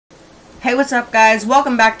Hey, what's up guys?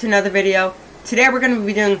 Welcome back to another video. Today we're going to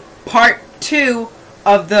be doing part 2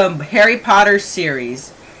 of the Harry Potter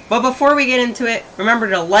series. But before we get into it, remember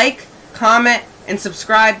to like, comment, and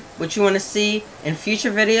subscribe what you want to see in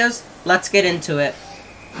future videos. Let's get into it.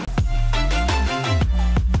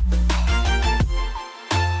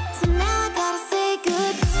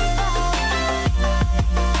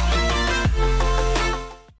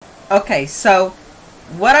 Okay, so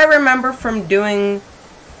what I remember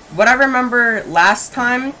last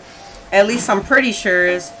time, at least I'm pretty sure,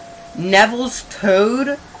 is Neville's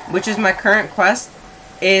Toad, which is my current quest,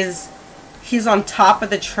 he's on top of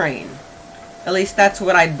the train. At least that's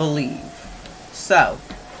what I believe. So,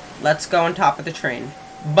 let's go on top of the train.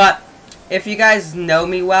 But, if you guys know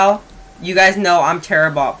me well, you guys know I'm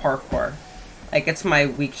terrible at parkour. Like, it's my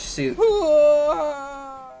weak suit.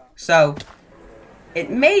 So, it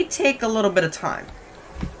may take a little bit of time.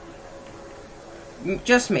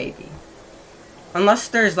 Just maybe. Unless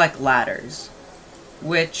there's like ladders.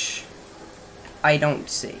 Which I don't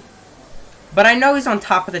see. But I know he's on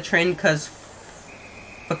top of the train because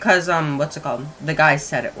what's it called? The guy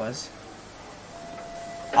said it was.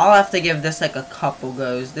 I'll have to give this like a couple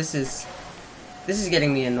goes. This is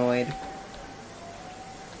getting me annoyed.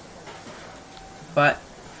 But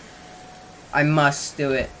I must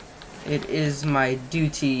do it. It is my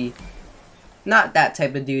duty. Not that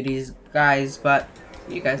type of duties, guys, but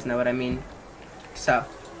you guys know what I mean. So,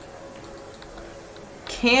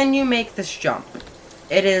 can you make this jump?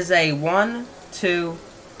 It is a 1, 2,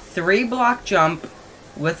 3 block jump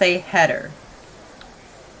with a header.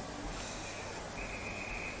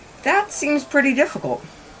 That seems pretty difficult.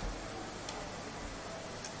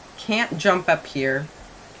 Can't jump up here.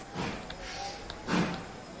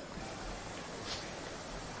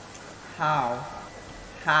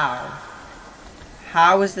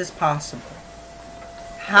 How is this possible?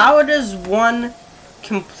 How does one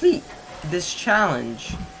complete this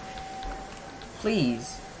challenge?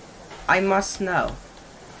 Please. I must know.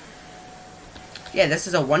 Yeah, this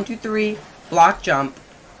is a 1, 2, 3 block jump.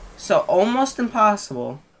 So almost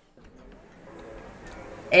impossible.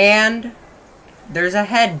 And there's a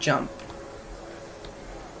head jump.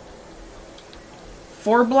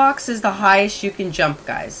 4 blocks is the highest you can jump,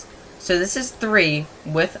 guys. So this is 3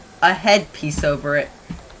 with a headpiece over it.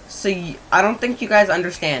 So I don't think you guys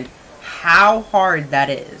understand how hard that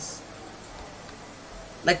is.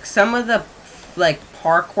 Like some of the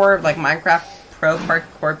parkour, like Minecraft Pro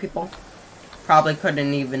parkour people probably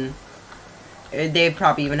couldn't even. They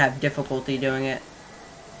probably even have difficulty doing it.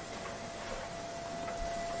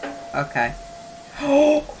 Okay.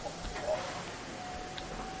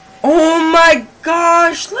 Oh my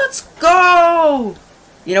gosh! Let's go!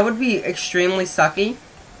 You know what would be extremely sucky?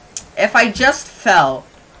 If I just fell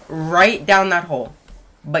right down that hole.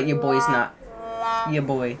 But your boy's not. Your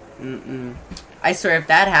boy. I swear if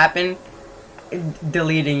that happened,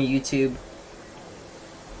 deleting YouTube.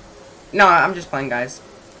 No, I'm just playing, guys.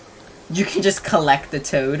 You can just collect the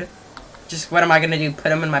toad. Just, what am I gonna do?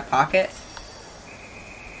 Put him in my pocket?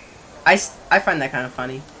 I find that kind of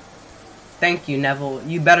funny. Thank you, Neville.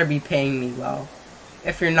 You better be paying me well.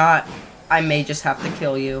 If you're not, I may just have to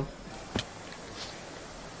kill you.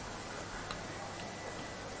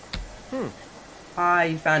 Ah,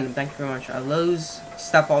 you found him. Thank you very much. I lose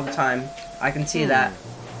stuff all the time. I can see that.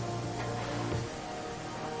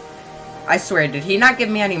 I swear, did he not give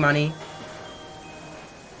me any money?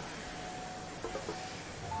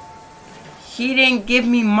 He didn't give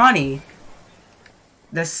me money.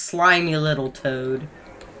 The slimy little toad.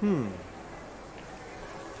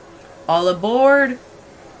 All aboard!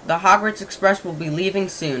 The Hogwarts Express will be leaving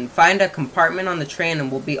soon. Find a compartment on the train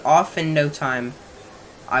and we'll be off in no time.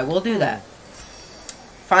 I will do that.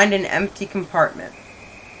 Find an empty compartment.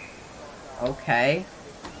 Okay.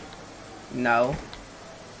 No.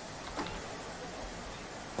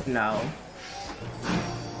 No.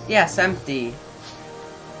 Yes, empty.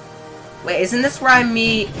 Wait, isn't this where I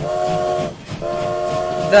meet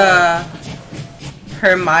the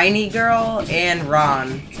Hermione girl and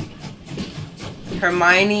Ron?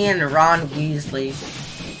 Hermione and Ron Weasley.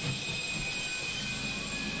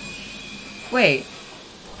 Wait.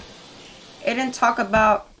 It didn't talk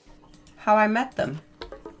about how I met them.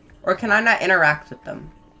 Or can I not interact with them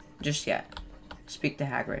just yet? Speak to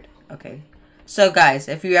Hagrid. Okay. So guys,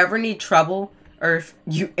 if you ever need trouble, or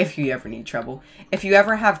if you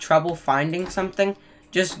ever have trouble finding something,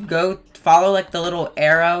 just go follow like the little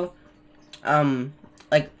arrow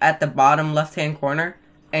like at the bottom left-hand corner,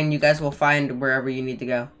 and you guys will find wherever you need to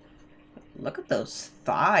go. Look at those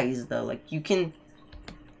thighs though. Like you can,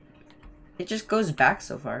 it just goes back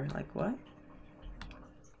so far. Like what?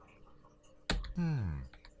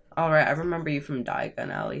 Alright, I remember you from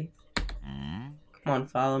Diagon Alley. Come on,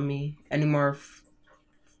 follow me. Any more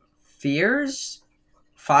fears?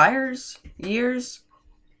 Fires? Years?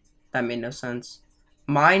 That made no sense.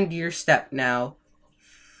 Mind your step now.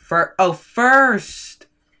 First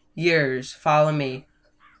years. Follow me.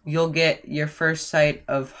 You'll get your first sight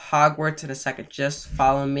of Hogwarts in a second. Just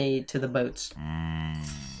follow me to the boats.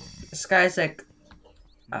 This guy's like...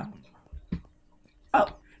 Oh,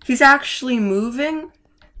 he's actually moving?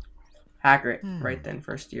 Hagrid, right then,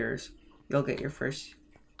 first years. You'll get your first...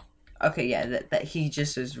 Okay, yeah, that he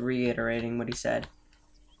just is reiterating what he said.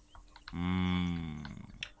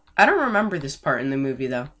 I don't remember this part in the movie,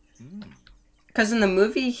 though. Because in the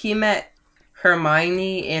movie, he met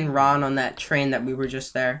Hermione and Ron on that train that we were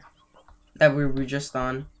just there. That we were just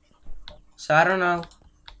on. So, I don't know.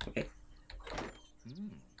 Okay.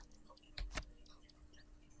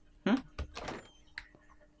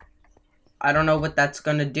 I don't know what that's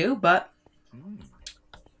gonna do, but...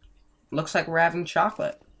 Looks like we're having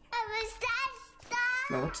chocolate.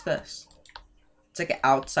 Well, what's this? It's like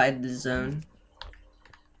outside the zone.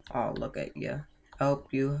 Oh, look at you. I hope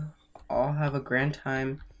you all have a grand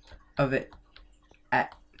time of it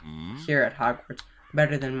at here at Hogwarts.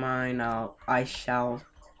 Better than mine,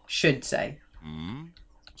 should say.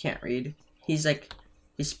 Can't read. He's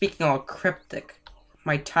speaking all cryptic.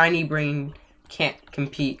 My tiny brain can't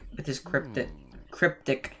compete with his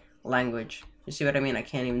cryptic language. You see what I mean? I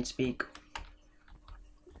can't even speak.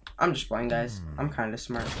 I'm just playing, guys. I'm kind of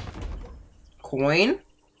smart. Coin?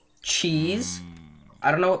 Cheese?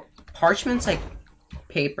 I don't know. Parchment's like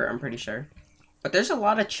paper, I'm pretty sure. But there's a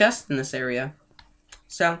lot of chests in this area.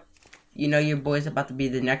 So, you know your boy's about to be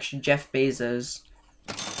the next Jeff Bezos.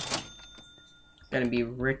 Gonna be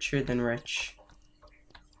richer than rich.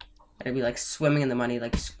 Gonna be like swimming in the money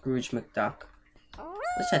like Scrooge McDuck.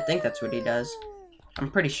 At least I think that's what he does. I'm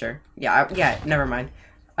pretty sure. Yeah, never mind.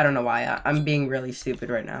 I don't know why. I'm being really stupid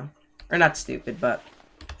right now. Or not stupid, but...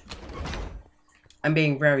 I'm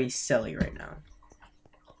being very silly right now.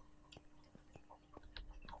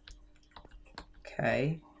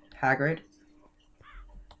 Okay. Hagrid.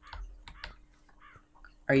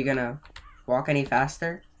 Are you gonna walk any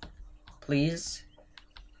faster? Please?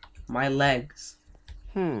 My legs.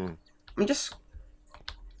 I'm just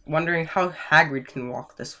wondering how Hagrid can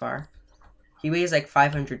walk this far. He weighs like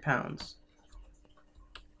 500 pounds.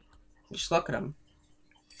 Just look at him.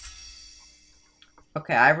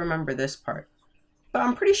 Okay, I remember this part. But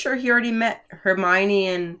I'm pretty sure he already met Hermione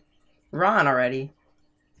and Ron already.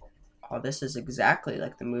 Oh, this is exactly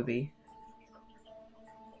like the movie.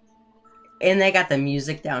 And they got the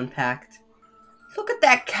music down packed. Look at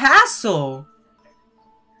that castle!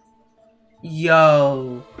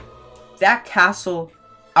 Yo. That castle...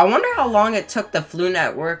 I wonder how long it took the Floo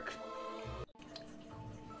Network...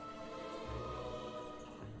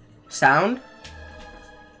 Sound?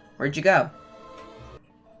 Where'd you go?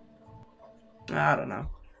 I don't know.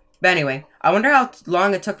 But anyway, I wonder how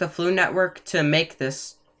long it took the Floo Network to make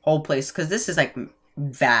this whole place. Because this is, like,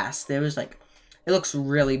 vast. It was, like... It looks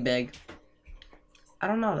really big. I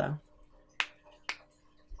don't know, though.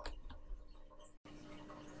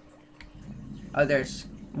 Oh, there's...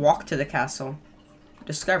 Walk to the castle.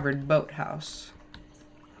 Discovered boathouse.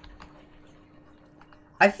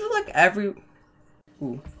 I feel like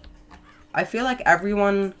I feel like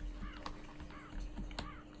everyone...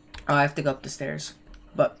 Oh, I have to go up the stairs.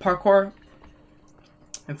 But parkour...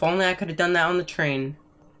 If only I could have done that on the train.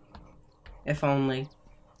 If only.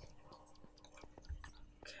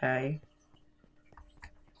 Okay.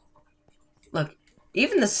 Look,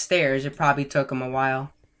 even the stairs, it probably took them a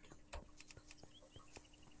while.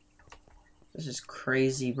 This is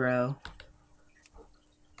crazy, bro.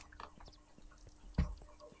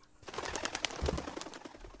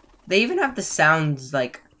 They even have the sounds,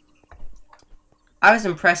 like... I was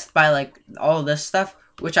impressed by, like, all this stuff,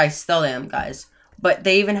 which I still am, guys. But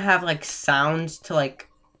they even have, like, sounds to, like,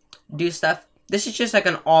 do stuff. This is just, like,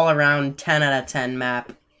 an all-around 10 out of 10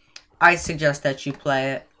 map. I suggest that you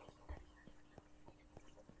play it.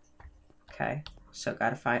 Okay, so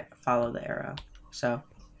gotta follow the arrow. So,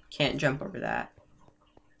 can't jump over that.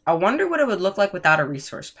 I wonder what it would look like without a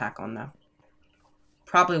resource pack on, though.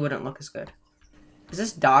 Probably wouldn't look as good. Is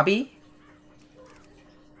this Dobby?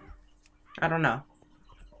 I don't know.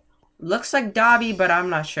 Looks like Dobby, but I'm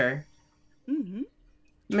not sure.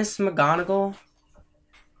 Miss McGonagall?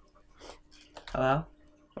 Hello?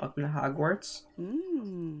 Welcome to Hogwarts.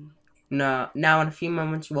 No, now in a few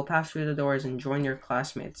moments you will pass through the doors and join your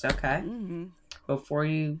classmates, okay? Before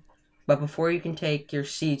you can take your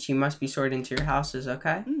seats, you must be sorted into your houses,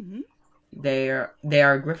 okay? They are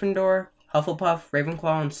Gryffindor, Hufflepuff,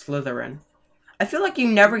 Ravenclaw, and Slytherin. I feel like you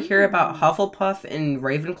never hear about Hufflepuff and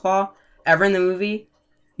Ravenclaw ever in the movie.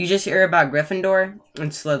 You just hear about Gryffindor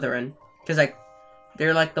and Slytherin. Because, like,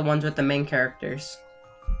 they're, like, the ones with the main characters.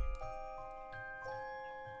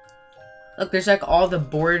 Look, there's, like, all the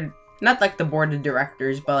board... Not, like, the board of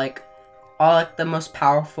directors, but, like, all, like, the most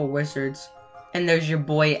powerful wizards. And there's your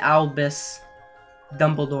boy, Albus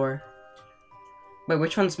Dumbledore. Wait,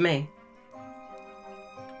 which one's me?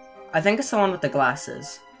 I think it's the one with the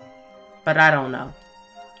glasses. But I don't know.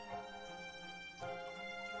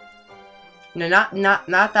 No,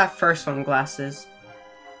 not that first one, glasses.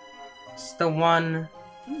 It's the one...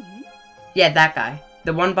 Yeah, that guy.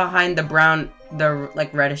 The one behind the brown,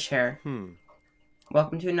 like, reddish hair.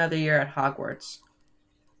 Welcome to another year at Hogwarts.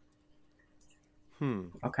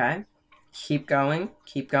 Okay. Keep going.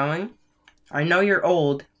 Keep going. I know you're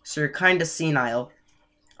old, so you're kind of senile.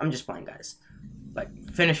 I'm just playing, guys. Like,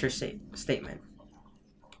 finish your statement.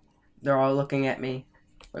 They're all looking at me.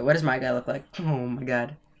 Wait, what does my guy look like? Oh my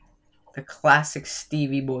god. The classic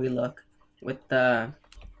Stevie Boy look. With the...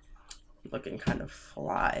 looking kind of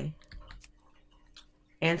fly.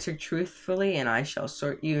 Answer truthfully and I shall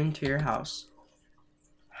sort you into your house.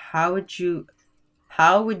 How would you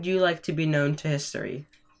like to be known to history?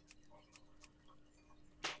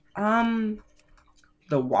 The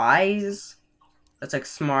wise. That's like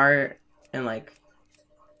smart and like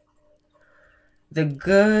the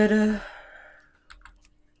good,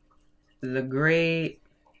 the great,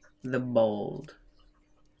 the bold.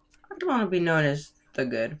 I don't want to be known as the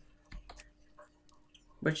good.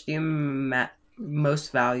 Which do you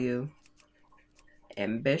most value?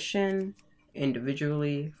 Ambition,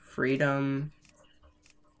 individually, freedom.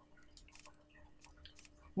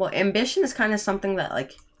 Well, ambition is kind of something that,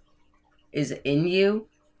 like, is in you.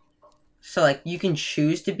 So, like, you can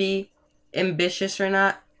choose to be ambitious or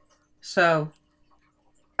not. So,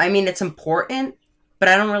 I mean, it's important, but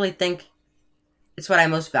I don't really think it's what I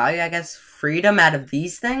most value. I guess freedom out of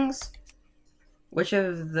these things. Which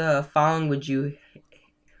of the following would you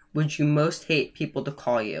most hate people to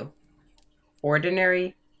call you?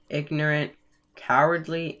 Ordinary, ignorant,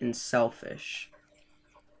 cowardly, and selfish.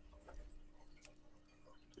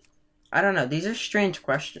 I don't know. These are strange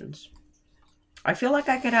questions. I feel like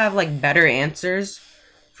I could have, like, better answers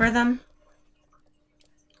for them.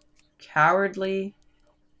 Cowardly,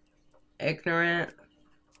 ignorant.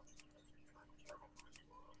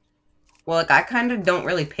 Well, like, I kind of don't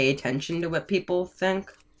really pay attention to what people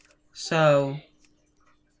think. So,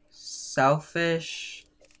 selfish.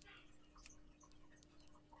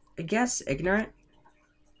 I guess ignorant.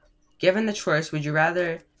 Given the choice, would you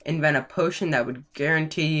rather invent a potion that would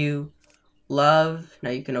guarantee you love? Now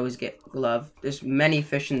you can always get love. There's many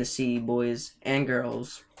fish in the sea, boys and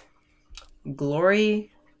girls.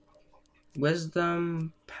 Glory,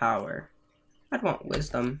 wisdom, power. I'd want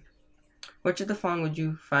wisdom. Which of the following would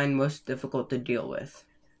you find most difficult to deal with?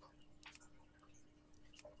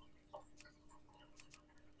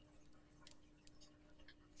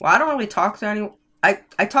 Well, I don't really talk to anyone.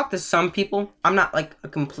 I talk to some people. I'm not like a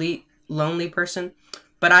complete lonely person,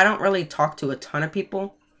 but I don't really talk to a ton of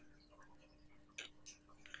people.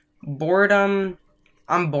 Boredom,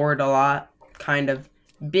 I'm bored a lot, kind of.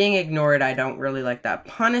 Being ignored, I don't really like that.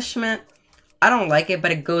 Punishment, I don't like it,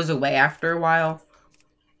 but it goes away after a while.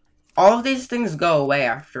 All of these things go away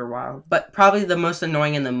after a while, but probably the most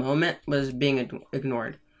annoying in the moment was being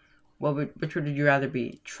ignored. Which would you rather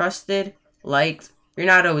be? Trusted, liked? You're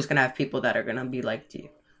not always gonna have people that are gonna be liked you,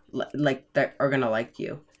 like that are gonna like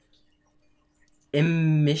you.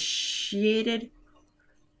 Imitated,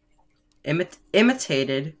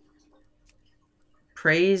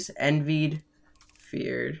 praise, envied,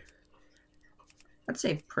 feared. I'd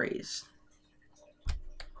say praise.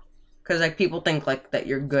 Because, like, people think, like, that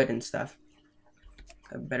you're good and stuff.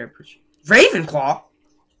 I better put you... Ravenclaw?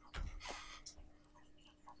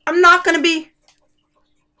 I'm not gonna be...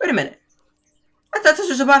 Wait a minute. I thought this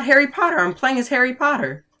was about Harry Potter. I'm playing as Harry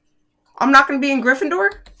Potter. I'm not gonna be in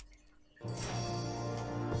Gryffindor?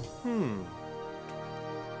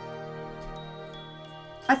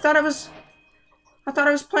 I thought I was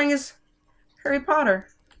playing as Harry Potter.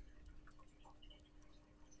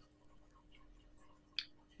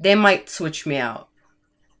 They might switch me out.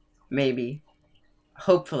 Maybe.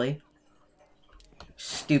 Hopefully.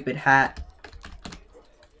 Stupid hat.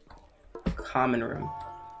 Common room.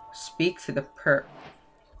 Speak to the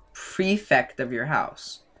prefect of your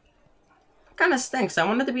house. Kinda stinks. I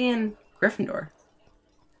wanted to be in Gryffindor.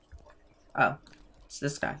 Oh. It's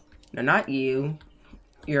this guy. No, not you.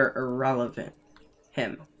 You're irrelevant.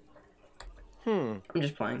 Him. I'm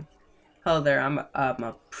just playing. Hello there, I'm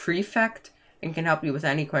a prefect and can help you with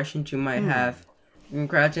any questions you might have.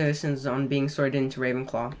 Congratulations on being sorted into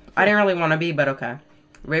Ravenclaw. I didn't really want to be, but okay.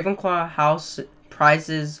 Ravenclaw House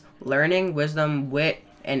prizes learning, wisdom, wit,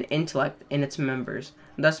 and intellect in its members.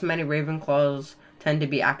 Thus, many Ravenclaws tend to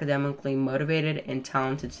be academically motivated and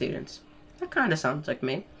talented students. That kind of sounds like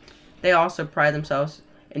me. They also pride themselves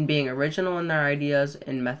in being original in their ideas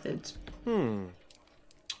and methods.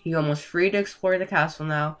 You're almost free to explore the castle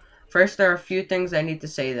now. First, there are a few things I need to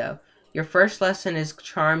say, though. Your first lesson is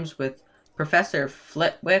Charms with Professor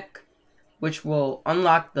Flitwick, which will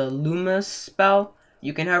unlock the Lumos spell.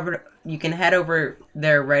 You can head over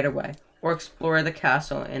there right away, or explore the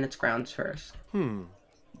castle and its grounds first.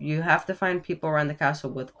 You have to find people around the castle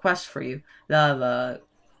with quests for you. They'll have a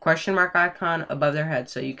question mark icon above their head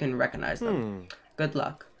so you can recognize them. Good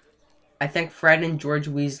luck. I think Fred and George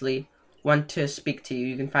Weasley want to speak to you.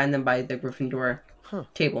 You can find them by the Gryffindor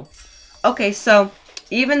table. Okay, so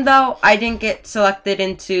even though I didn't get selected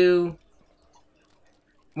into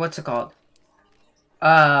what's it called?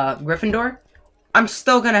 Gryffindor, it's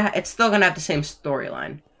still gonna have the same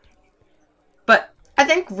storyline. But I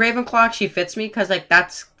think Ravenclaw actually fits me because like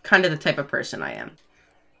that's kind of the type of person I am.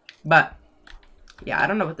 But yeah, I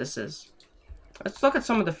don't know what this is. Let's look at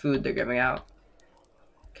some of the food they're giving out.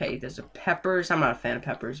 Okay, there's a peppers. I'm not a fan of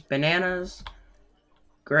peppers. Bananas,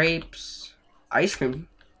 grapes, ice cream.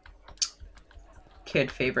 Kid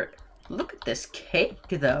favorite. Look at this cake,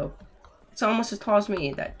 though. It's almost as tall as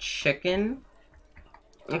me. That chicken.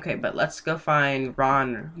 Okay, but let's go find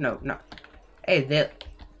Ron. No. Hey,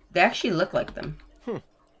 they actually look like them.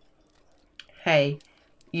 Hey,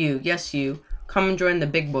 you. Yes, you. Come and join the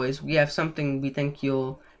big boys. We have something we think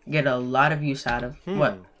you'll get a lot of use out of.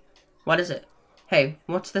 What? What is it? Hey,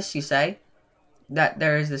 what's this you say? That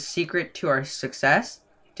there is the secret to our success?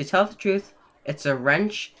 To tell the truth, it's a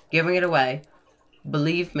wrench giving it away.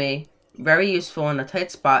 Believe me, very useful in a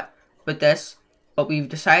tight spot, but we've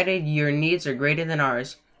decided your needs are greater than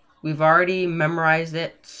ours. We've already memorized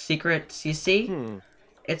it. Secrets, you see?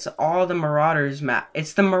 It's all the Marauders map.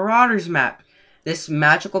 It's the Marauders map. This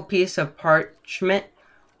magical piece of parchment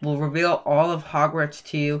will reveal all of Hogwarts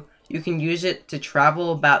to you. You can use it to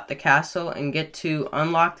travel about the castle and get to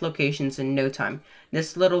unlocked locations in no time.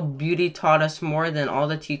 This little beauty taught us more than all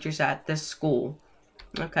the teachers at this school.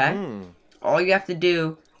 Okay? All you have to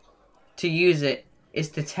do to use it is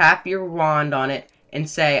to tap your wand on it and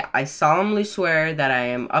say, I solemnly swear that I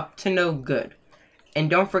am up to no good. And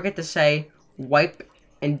don't forget to say, wipe,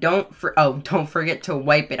 and don't forget to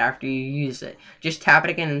wipe it after you use it. Just tap it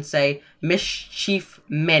again and say, mischief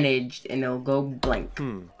managed, and it'll go blank.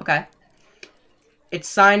 Okay? It's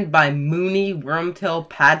signed by Moony, Wormtail,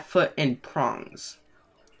 Padfoot, and Prongs.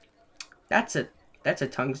 That's a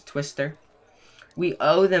tongue twister. We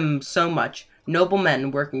owe them so much.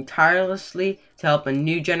 Noblemen working tirelessly to help a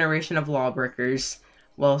new generation of lawbreakers.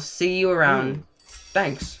 Well, see you around.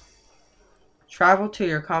 Thanks. Travel to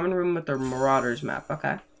your common room with the Marauders map.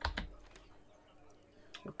 Okay.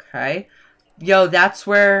 Okay. Yo, that's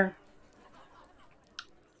where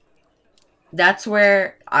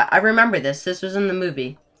I remember this. This was in the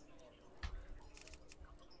movie.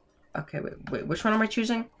 Okay, wait. Which one am I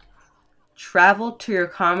choosing? Travel to your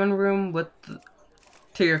common room with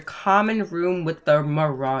the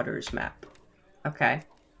Marauders map. Okay.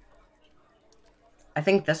 I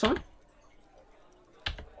think this one.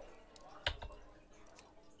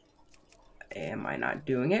 Am I not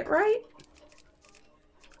doing it right?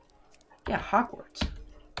 Yeah, Hogwarts.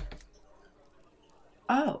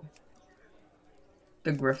 Oh.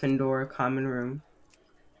 The Gryffindor common room.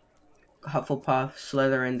 Hufflepuff,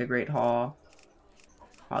 Slytherin, the Great Hall.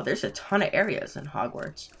 Wow, there's a ton of areas in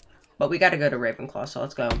Hogwarts. But we gotta go to Ravenclaw, so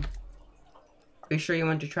let's go. Are you sure you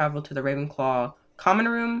want to travel to the Ravenclaw common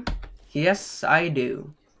room? Yes, I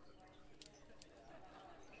do.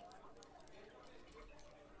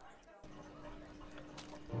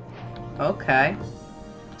 Okay.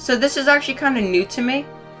 So this is actually kind of new to me,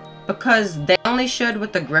 because they only showed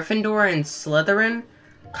what the Gryffindor and Slytherin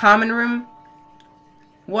common room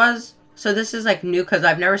was. So this is like new, because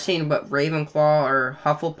I've never seen what Ravenclaw or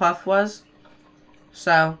Hufflepuff was.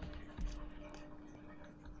 So...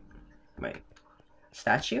 Wait.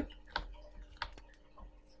 Statue?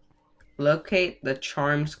 Locate the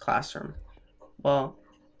Charms classroom. Well,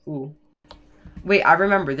 ooh. Wait, I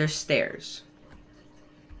remember, there's stairs.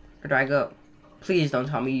 Where do I go? Please don't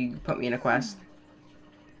tell me you put me in a quest.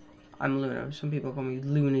 I'm Luna. Some people call me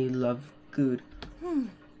Looney Lovegood.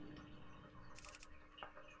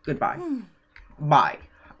 Goodbye. Bye.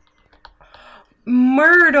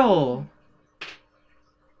 Myrtle!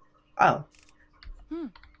 Oh.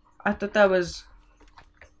 I thought that was...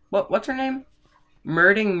 What's her name?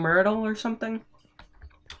 Myrtle or something?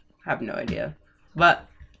 I have no idea. But,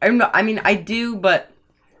 I mean, I do, but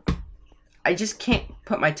I just can't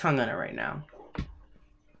put my tongue on it right now.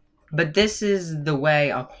 But this is the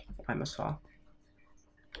way... Oh, I must fall.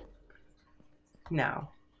 Now,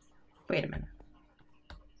 wait a minute.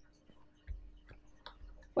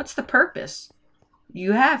 What's the purpose?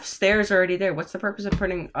 You have stairs already there. What's the purpose of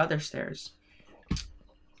putting other stairs?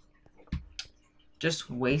 Just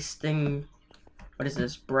wasting... What is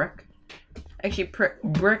this? Brick? Actually,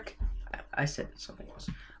 brick... I said something else.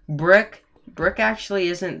 Brick actually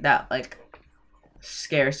isn't that, like,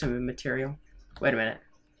 scarce of a material. Wait a minute.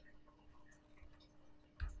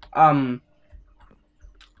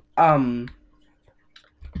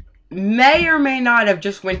 May or may not have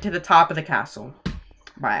just went to the top of the castle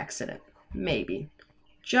by accident. Maybe.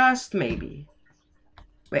 Just maybe.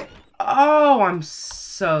 Wait. Oh, I'm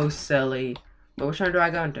so silly. But which one do I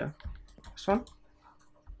go into? This one?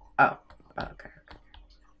 Oh. Okay.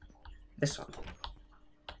 This one.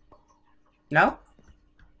 No?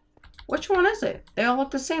 Which one is it? They all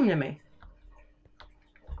look the same to me.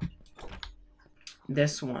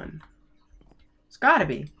 This one. It's gotta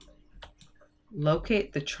be.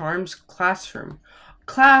 Locate the charms classroom.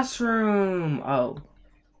 Classroom! Oh.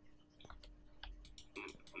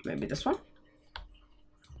 Maybe this one?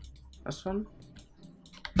 This one?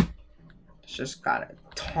 It's just gotta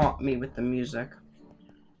taunt me with the music.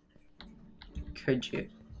 Could you?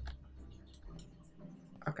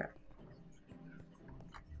 Okay.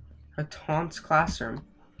 A taunts classroom.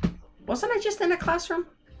 Wasn't I just in a classroom?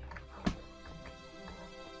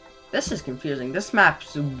 This is confusing. This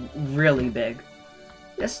map's really big.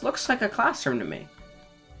 This looks like a classroom to me.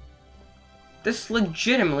 This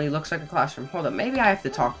legitimately looks like a classroom. Hold up, maybe I have to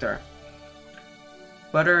talk to her.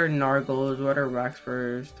 What are Nargles? What are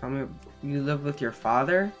Waxburrs? Tell me, you live with your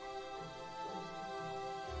father?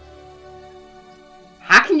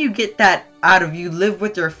 How can you get that out of you live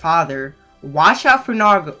with your father? Watch out for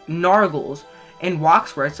Nargles and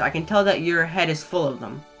Waxburrs so I can tell that your head is full of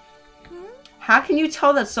them. How can you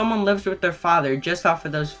tell that someone lives with their father just off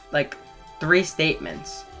of those, like, 3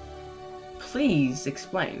 statements? Please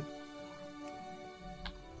explain.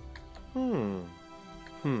 A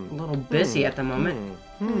little busy at the moment.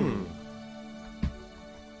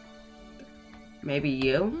 Maybe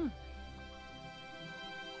you?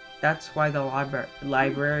 That's why the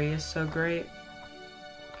library is so great.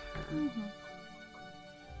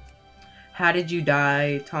 How did you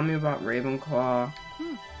die? Tell me about Ravenclaw.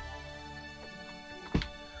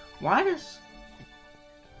 Why does...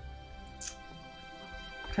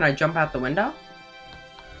 Can I jump out the window?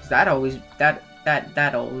 'Cause that always...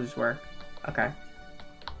 That always work. Okay.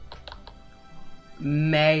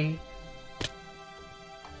 May...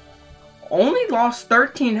 Only lost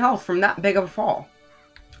 13 health from that big of a fall.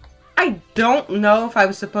 I don't know if I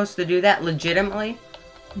was supposed to do that legitimately,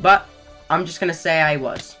 but I'm just gonna say I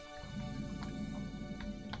was.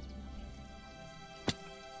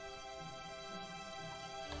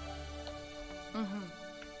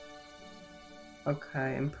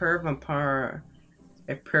 Okay, impervious.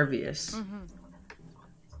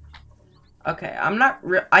 Okay, I'm not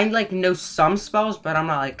I like know some spells, but I'm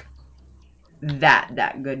not like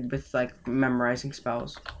that good with like memorizing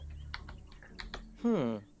spells.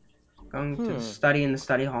 Going to study in the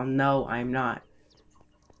study hall. No, I'm not.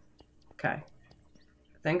 Okay.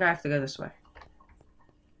 I think I have to go this way.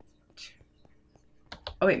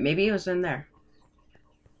 Oh wait, maybe it was in there.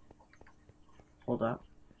 Hold up.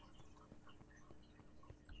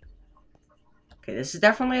 Okay, this is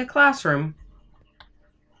definitely a classroom.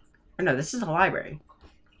 Oh no, this is a library.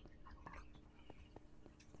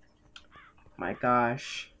 My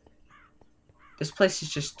gosh. This place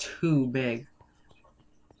is just too big.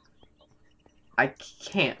 I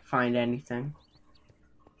can't find anything.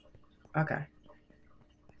 Okay. I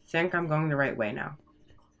think I'm going the right way now.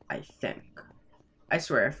 I think. I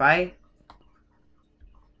swear, if I...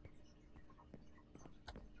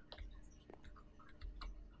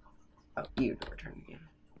 Oh, you return again.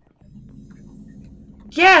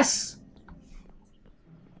 Yes!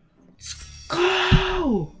 Let's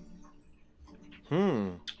go!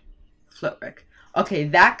 Flitwick. Okay,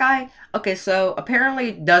 that guy... Okay, so apparently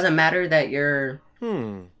it doesn't matter that you're...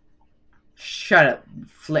 Shut up,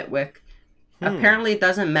 Flitwick. Apparently it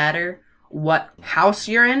doesn't matter what house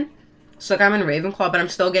you're in. So like I'm in Ravenclaw, but I'm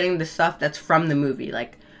still getting the stuff that's from the movie.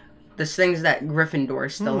 Like, the things that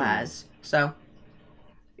Gryffindor still has. So...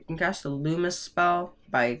 You can cast a Loomis spell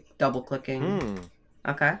by double-clicking.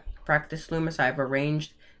 Okay. Practice Loomis. I have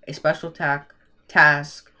arranged a special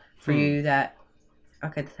task for you that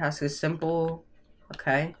Okay, the task is simple.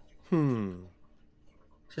 Okay.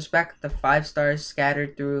 Suspect the 5 stars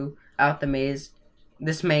scattered throughout the maze.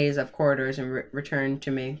 This maze of corridors and return to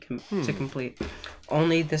me to complete.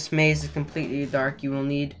 Only this maze is completely dark. You will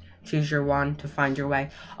need choose your wand to find your way.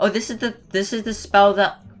 Oh, this is the spell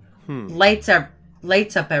that lights up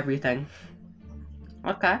everything.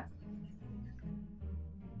 Okay.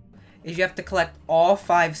 Is you have to collect all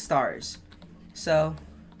 5 stars. So,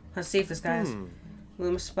 let's see if this guy has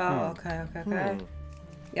Luma spell. Okay.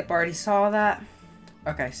 Yep, already saw that.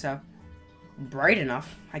 Okay, so bright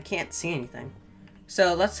enough. I can't see anything.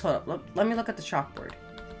 So let's hold up. Let me look at the chalkboard.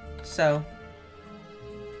 So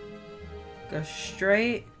go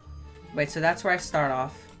straight. Wait, so that's where I start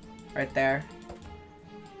off, right there.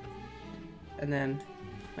 And then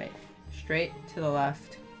wait, straight to the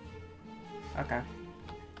left. Okay.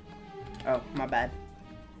 Oh, my bad.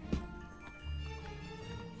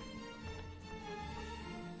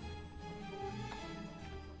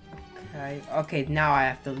 Okay, now I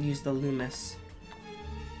have to use the Loomis.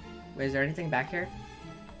 Wait, is there anything back here?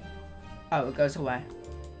 Oh, it goes away.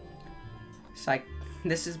 It's like,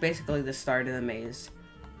 this is basically the start of the maze,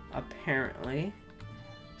 apparently.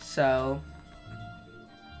 So,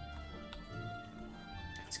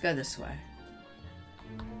 let's go this way.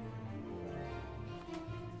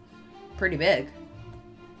 Pretty big.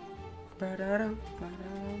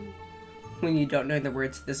 When you don't know the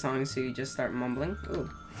words to the song, so you just start mumbling. Ooh.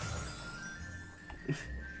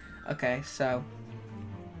 Okay, so.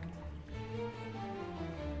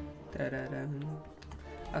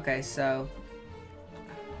 Okay, so.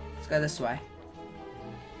 Let's go this way.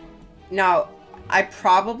 Now, I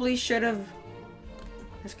probably should have.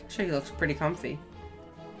 This actually looks pretty comfy.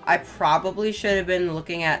 I probably should have been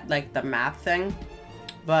looking at, like, the map thing.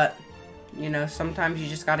 But, you know, sometimes you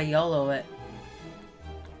just gotta YOLO it.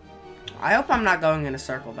 I hope I'm not going in a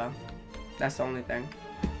circle, though. That's the only thing.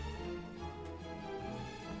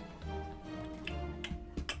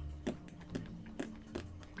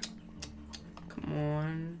 Come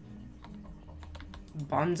on.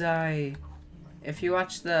 Bonsai. If you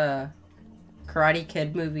watch the Karate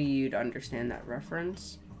Kid movie, you'd understand that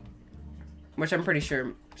reference. Which I'm pretty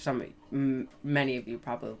sure many of you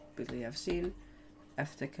probably have seen.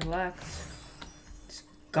 F to collect. Let's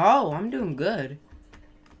go. I'm doing good.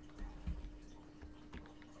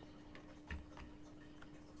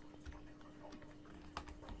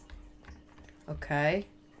 Okay.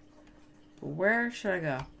 Where should I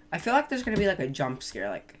go? I feel like there's gonna be like a jump scare,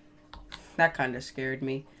 like that kind of scared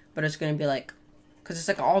me. But it's gonna be like, cause it's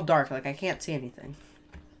like all dark, like I can't see anything.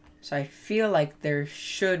 So I feel like there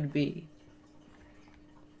should be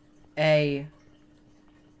a,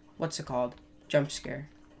 what's it called? Jump scare.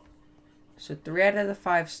 So 3 out of the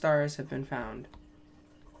 5 stars have been found.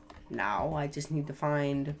 Now I just need to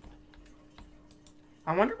find.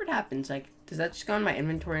 I wonder what happens. Like, does that just go in my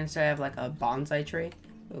inventory instead of like a bonsai tree?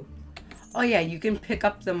 Ooh. Oh yeah, you can pick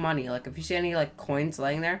up the money. Like if you see any like coins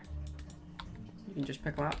laying there, you can just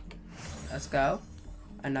pick them up. Let's go.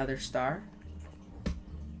 Another star.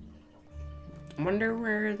 I wonder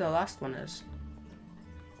where the last one is.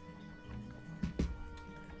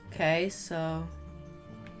 Okay, so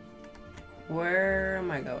where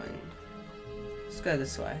am I going? Let's go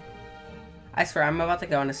this way. I swear, I'm about to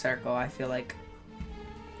go in a circle, I feel like.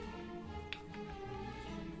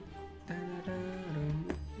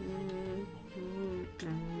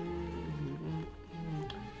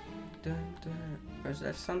 Or is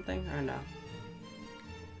there something? Or no?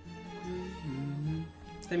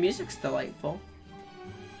 The music's delightful.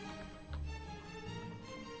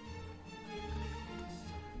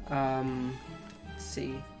 Let's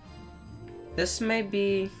see. This may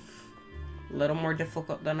be a little more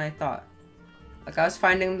difficult than I thought. Like, I was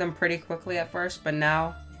finding them pretty quickly at first, but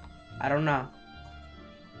now, I don't know.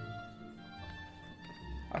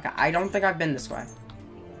 Okay, I don't think I've been this way.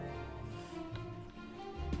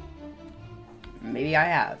 Maybe I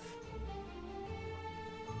have.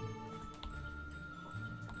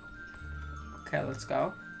 Okay, let's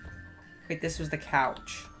go. Wait, this was the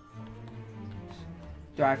couch.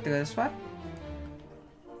 Do I have to go this way?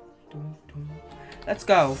 Let's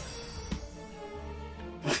go.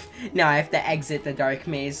 Now I have to exit the dark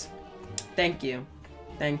maze. Thank you.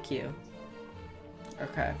 Thank you.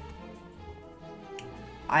 Okay.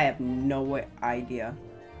 I have no idea.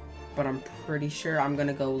 But I'm pretty sure I'm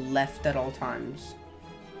gonna go left at all times.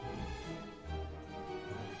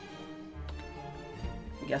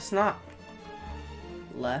 Guess not.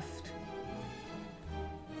 Left.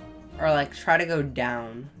 Or like try to go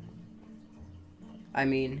down. I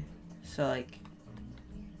mean, so like,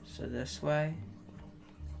 so this way.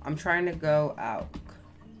 I'm trying to go out.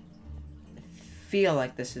 feel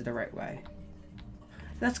like this is the right way.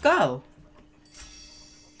 Let's go.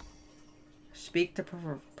 Speak to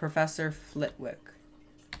Professor Flitwick.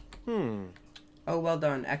 Oh, well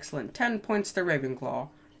done. Excellent. 10 points to Ravenclaw.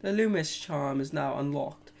 The Loomis charm is now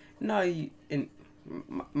unlocked. Now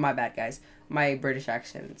my bad, guys. My British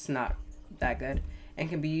accent's not that good. And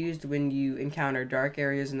can be used when you encounter dark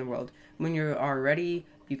areas in the world. When you are ready,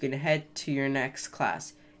 you can head to your next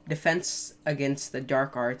class. Defense against the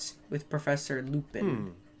dark arts with Professor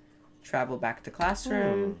Lupin. Travel back to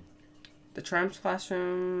classroom. The Charms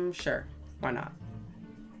classroom? Sure. Why not?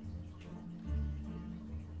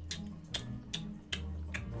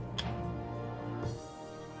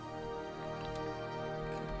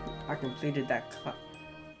 I completed that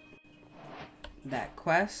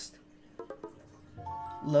quest.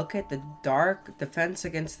 Look at the dark defense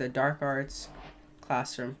against the dark arts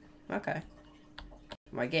classroom. Okay.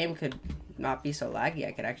 My game could not be so laggy.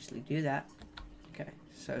 I could actually do that. Okay,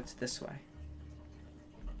 so it's this way.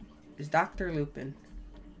 Is Dr. Lupin?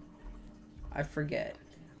 I forget.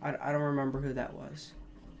 I don't remember who that was.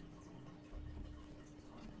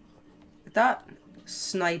 I thought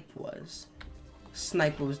Snipe was.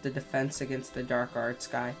 Snipe was the defense against the dark arts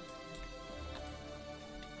guy.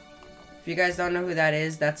 If you guys don't know who that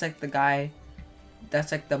is, that's like the guy.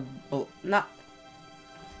 That's like the not.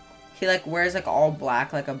 He like wears like all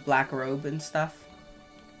black, like a black robe and stuff.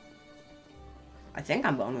 I think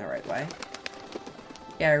I'm going the right way.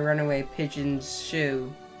 Yeah, runaway pigeon's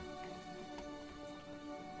shoe.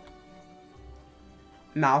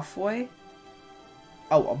 Malfoy?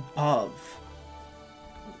 Oh, above.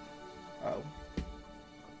 Oh.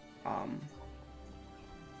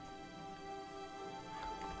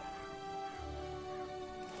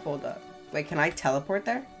 Hold up. Wait, can I teleport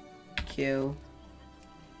there? Q.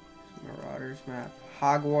 Marauders map.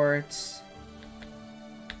 Hogwarts.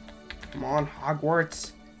 Come on,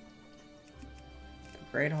 Hogwarts. The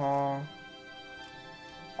Great Hall.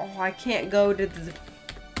 Oh, I can't go to the...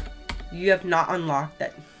 You have not unlocked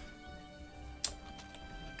that.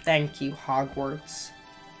 Thank you, Hogwarts.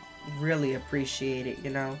 Really appreciate it, you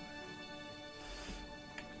know.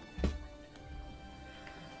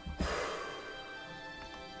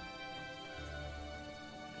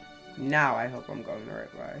 Now I hope I'm going the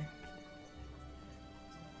right way.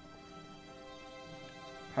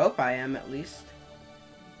 Hope I am, at least.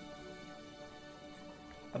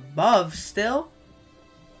 Above still?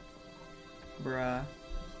 Bruh.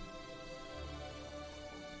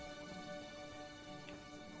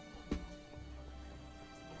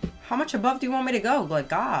 How much above do you want me to go? Like,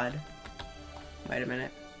 God. Wait a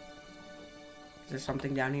minute. Is there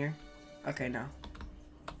something down here? Okay, no.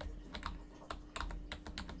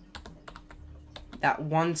 That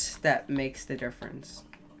one step makes the difference.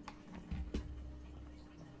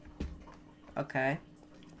 Okay.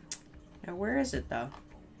 Now, where is it, though?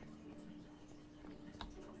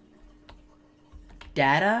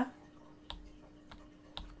 Data?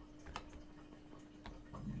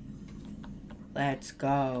 Let's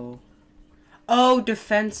go. Oh,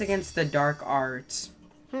 defense against the dark arts.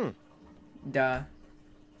 Duh.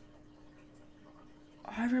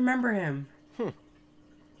 Oh, I remember him.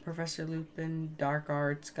 Professor Lupin, dark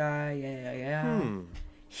arts guy. Yeah.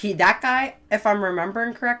 That guy, if I'm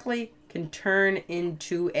remembering correctly, can turn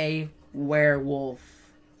into a werewolf.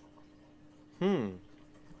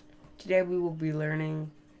 Today we will be learning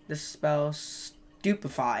the spell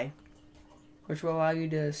Stupefy, which will allow you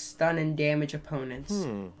to stun and damage opponents.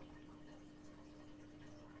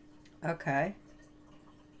 Okay.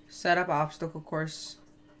 Set up obstacle course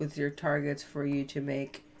with your targets for you to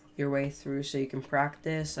make your way through so you can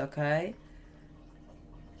practice. Okay.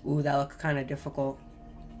 Ooh, that looks kind of difficult.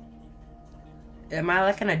 Am I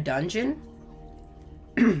like in a dungeon?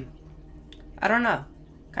 I don't know.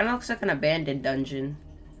 Kind of looks like an abandoned dungeon.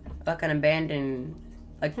 Like an abandoned,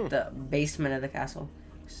 like the basement of the castle.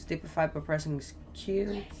 Stupefy by pressing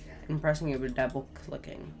Q and pressing it with double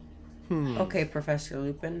clicking. Okay, Professor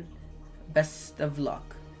Lupin. Best of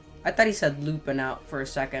luck. I thought he said Lupin out for a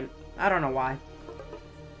second. I don't know why.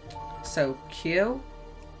 So, Q.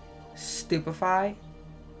 Stupefy.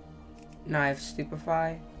 Now I have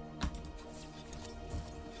Stupefy.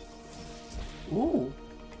 Ooh.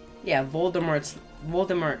 Yeah,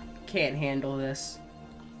 Voldemort can't handle this.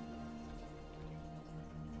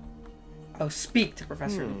 Oh, speak to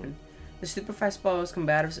Professor Lupin. The Stupefy spell is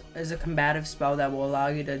a combative spell that will allow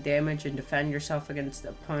you to damage and defend yourself against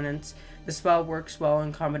opponents. The spell works well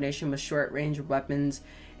in combination with short-range weapons,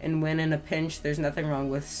 and when in a pinch, there's nothing wrong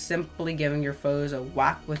with simply giving your foes a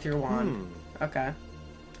whack with your wand. Okay.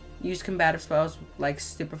 Use combative spells like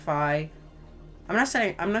Stupefy. I'm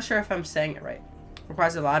not sure if I'm saying it right.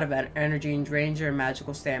 Requires a lot of energy and drains your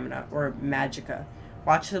magical stamina, or magicka.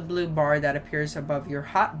 Watch the blue bar that appears above your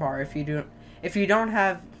hot bar. If you don't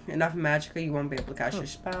have enough magicka, you won't be able to cast your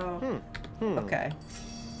spell. Okay.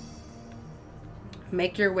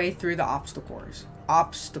 Make your way through the obstacle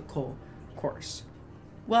course.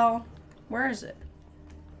 Well, where is it?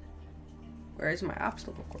 Where is my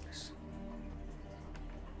obstacle course?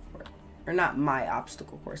 Or not my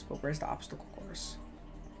obstacle course, but where's the obstacle course?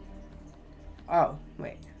 Oh,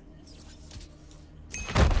 wait.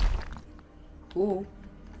 Ooh.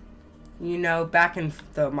 You know, back in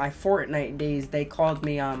my Fortnite days, they called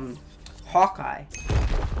me, Hawkeye.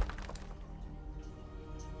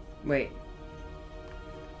 Wait.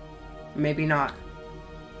 Maybe not.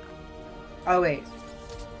 Oh, wait.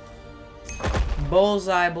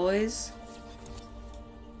 Bullseye, boys.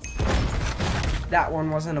 That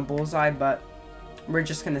one wasn't a bullseye, but we're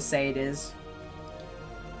just gonna say it is.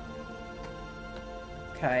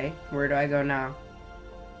 Okay, where do I go now?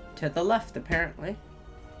 To the left, apparently.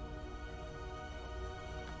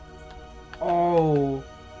 Oh.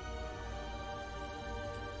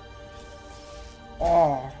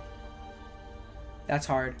 Oh. That's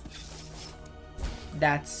hard.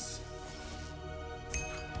 That's...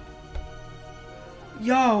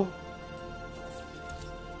 Yo!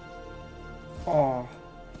 Oh.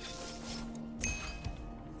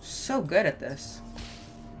 So good at this.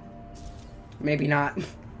 Maybe not.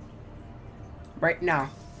 Right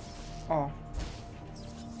now. Oh.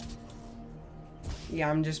 Yeah,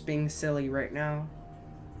 I'm just being silly right now.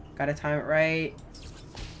 Gotta time it right.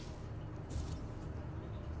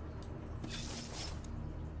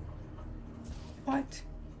 What?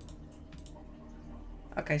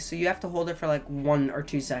 Okay, so you have to hold it for like 1 or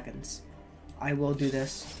 2 seconds. I will do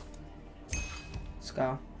this. Let's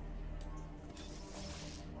go.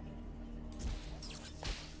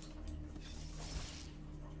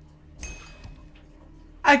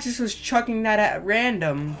 I just was chucking that at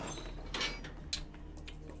random.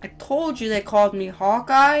 I told you they called me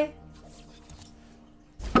Hawkeye.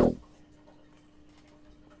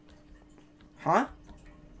 Huh?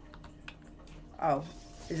 Oh.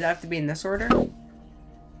 Does that have to be in this order?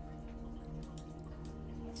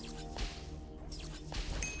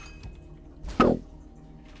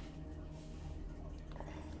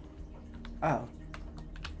 Oh.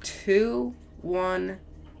 2, 1.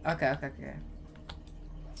 Okay.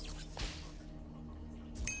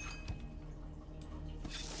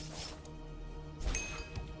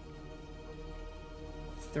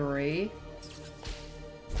 3.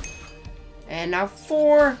 And now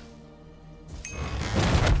 4.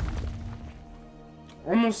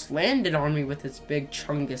 Almost landed on me with its big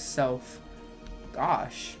chungus self.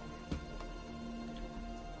 Gosh.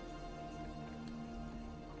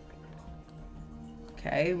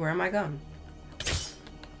 Okay, where am I going?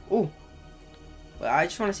 Ooh. Well, I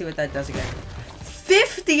just want to see what that does again.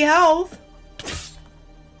 50 health!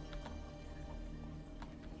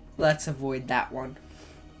 Let's avoid that one.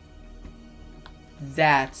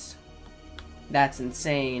 That's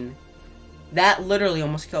insane. That literally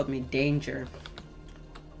almost killed me. Danger.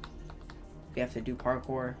 We have to do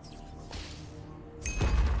parkour.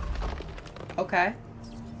 Okay.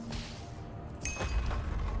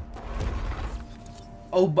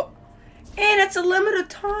 Oh, but... And it's a limited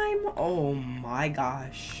time! Oh my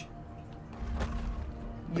gosh.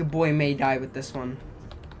 Your boy may die with this one.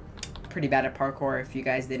 Pretty bad at parkour, if you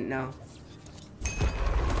guys didn't know.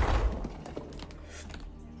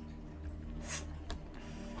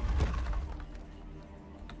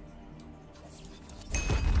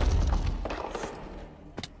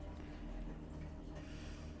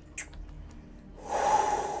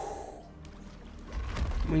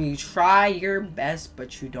 When you try your best,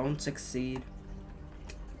 but you don't succeed.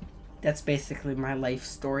 That's basically my life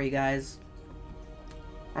story, guys.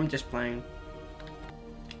 I'm just playing.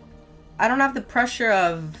 I don't have the pressure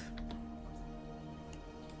of...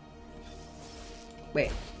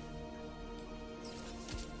 Wait.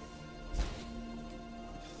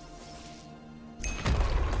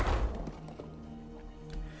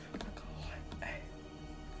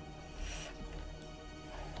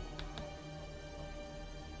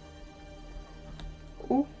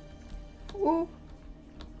 Ooh. Ooh.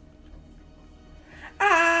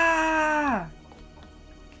 Ah!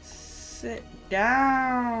 Sit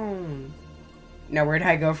down. Now, where did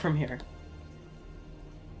I go from here?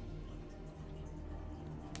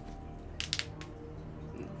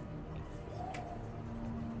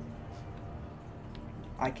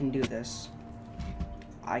 I can do this.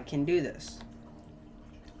 I can do this.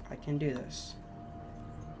 I can do this.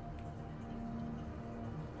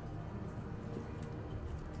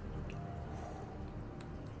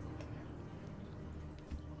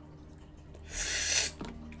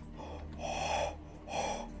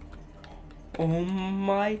 Oh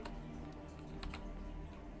my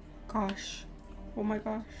gosh. Oh my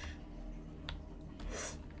gosh.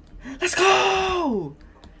 Let's go!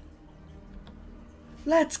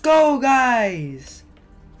 Let's go, guys!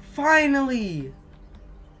 Finally!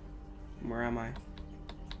 Where am I?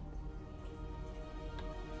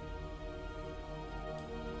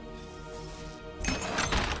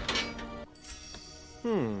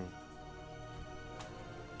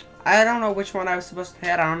 I don't know which one I was supposed to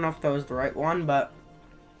hit. I don't know if that was the right one, but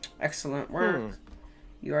excellent work.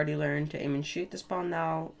 You already learned to aim and shoot the spawn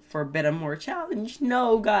now for a bit of more challenge.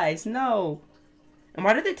 No, guys, no. And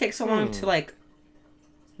why did they take so long to, like...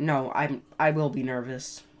 No, I will be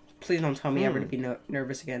nervous. Please don't tell me ever to be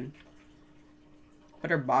nervous again.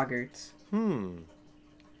 What are boggarts?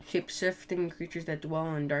 Shape-shifting creatures that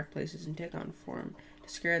dwell in dark places and take on form to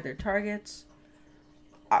scare their targets.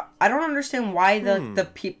 I don't understand why the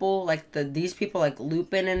people, like these people, like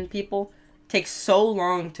Lupin and people, take so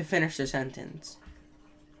long to finish the sentence.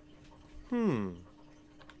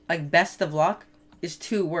 Like, best of luck is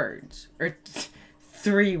 2 words. Or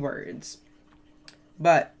 3 words.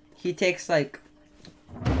 But he takes, like,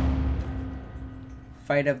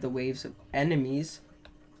 fight of the waves of enemies.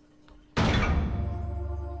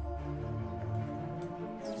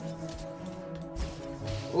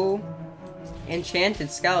 Ooh. Enchanted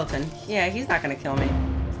skeleton. Yeah, he's not gonna kill me.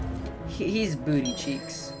 He's booty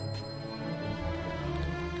cheeks.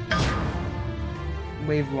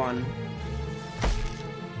 Wave 1.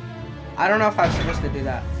 I don't know if I was supposed to do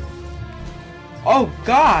that. Oh,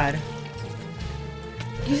 God!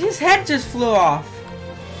 His head just flew off.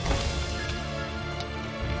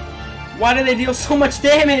 Why do they deal so much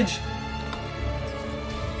damage?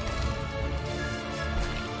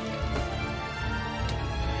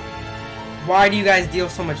 Why do you guys deal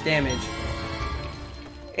so much damage?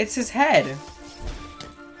 It's his head.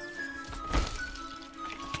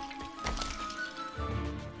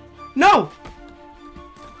 No!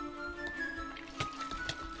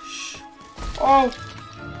 Shh. Oh!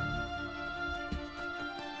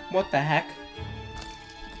 What the heck?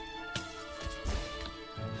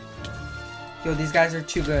 Yo, these guys are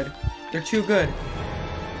too good. They're too good.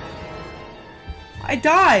 I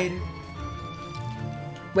died!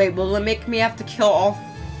 Wait, will it make me have to kill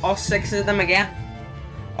all 6 of them again?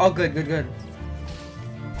 Oh, good, good, good.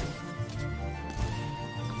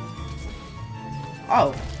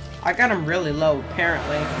 Oh, I got him really low,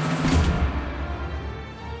 apparently.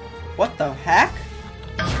 What the heck?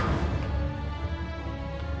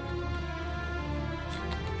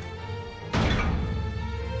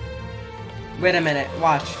 Wait a minute,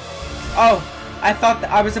 watch. Oh, I thought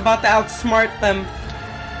that I was about to outsmart them.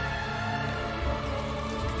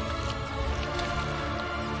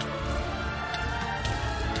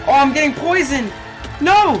 Oh, I'm getting poisoned!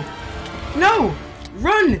 No! No!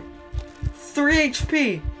 Run! 3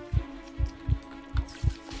 HP.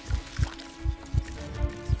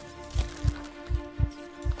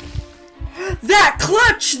 That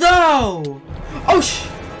clutch, though! Oh,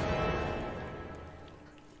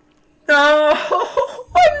 no!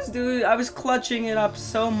 I was clutching it up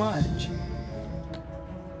so much.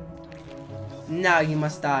 Now you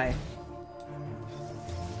must die.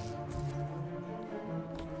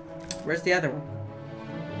 Where's the other one?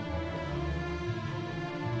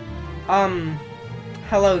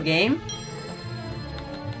 Hello, game?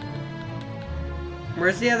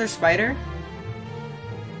 Where's the other spider?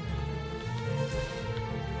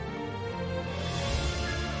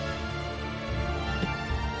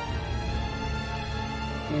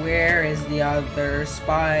 Where is the other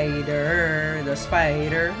spider? The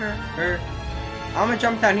spider. I'm gonna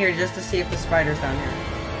jump down here just to see if the spider's down here.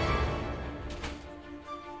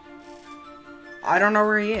 I don't know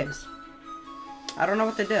where he is. I don't know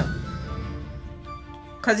what to do.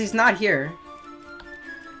 Because he's not here.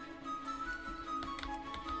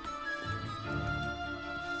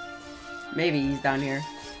 Maybe he's down here.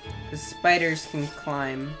 The spiders can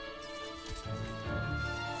climb.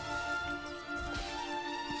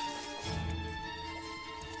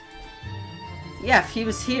 Yeah, if he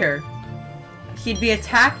was here, he'd be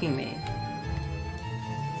attacking me.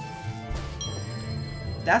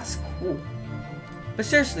 That's cool. But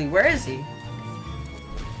seriously, where is he?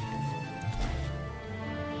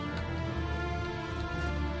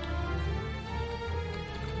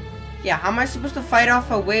 Yeah, how am I supposed to fight off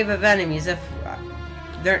a wave of enemies if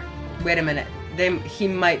they're... Wait a minute. He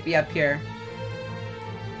might be up here.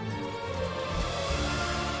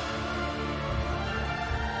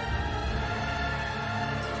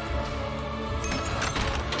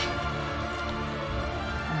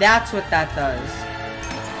 That's what that does.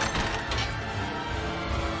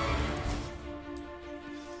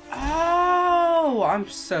 I'm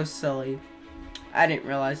so silly. I didn't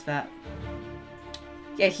realize that.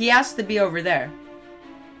 Yeah, he has to be over there.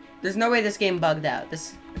 There's no way this game bugged out.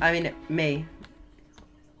 Me.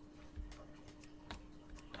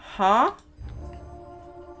 Huh?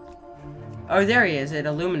 Oh, there he is. It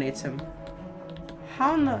illuminates him.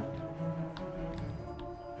 How in the...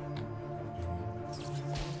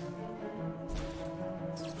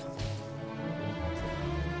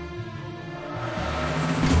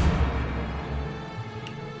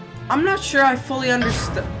 I'm not sure I fully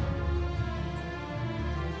understood.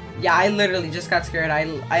 Yeah, I literally just got scared.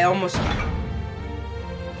 I almost...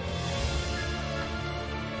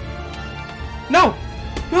 No!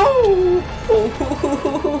 No!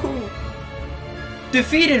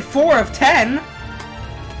 Defeated 4 of 10?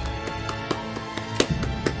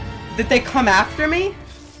 Did they come after me?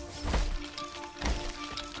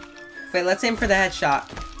 Wait, let's aim for the headshot.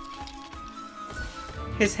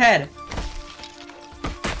 His head.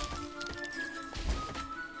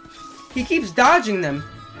 He keeps dodging them.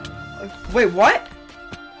 Wait, what?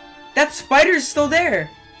 That spider's still there.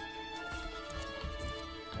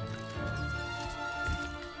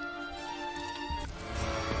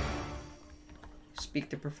 Speak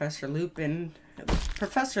to Professor Lupin.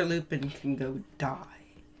 Professor Lupin can go die.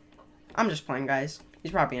 I'm just playing, guys.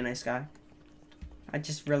 He's probably a nice guy. I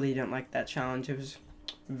just really didn't like that challenge. It was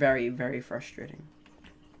very, very frustrating.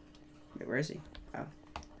 Wait, where is he? Oh.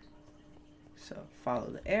 So, follow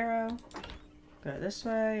the arrow. Go this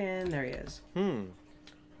way, and there he is.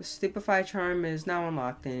 The Stupefy charm is now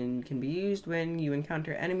unlocked and can be used when you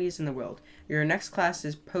encounter enemies in the world. Your next class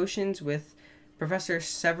is Potions with Professor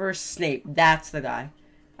Severus Snape. That's the guy.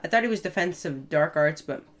 I thought he was Defensive Dark Arts,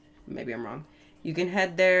 but maybe I'm wrong. You can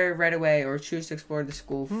head there right away or choose to explore the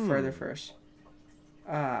school further first.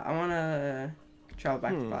 I want to travel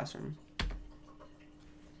back to the classroom.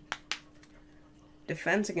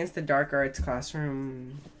 Defense against the Dark Arts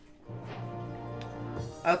classroom.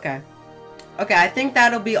 Okay. Okay, I think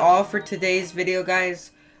that'll be all for today's video,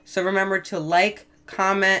 guys. So remember to like,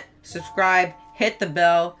 comment, subscribe, hit the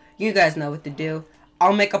bell. You guys know what to do.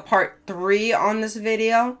 I'll make a part 3 on this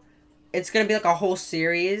video. It's going to be like a whole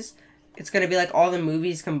series. It's going to be like all the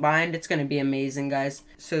movies combined. It's going to be amazing, guys.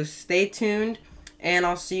 So stay tuned, and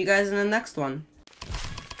I'll see you guys in the next one.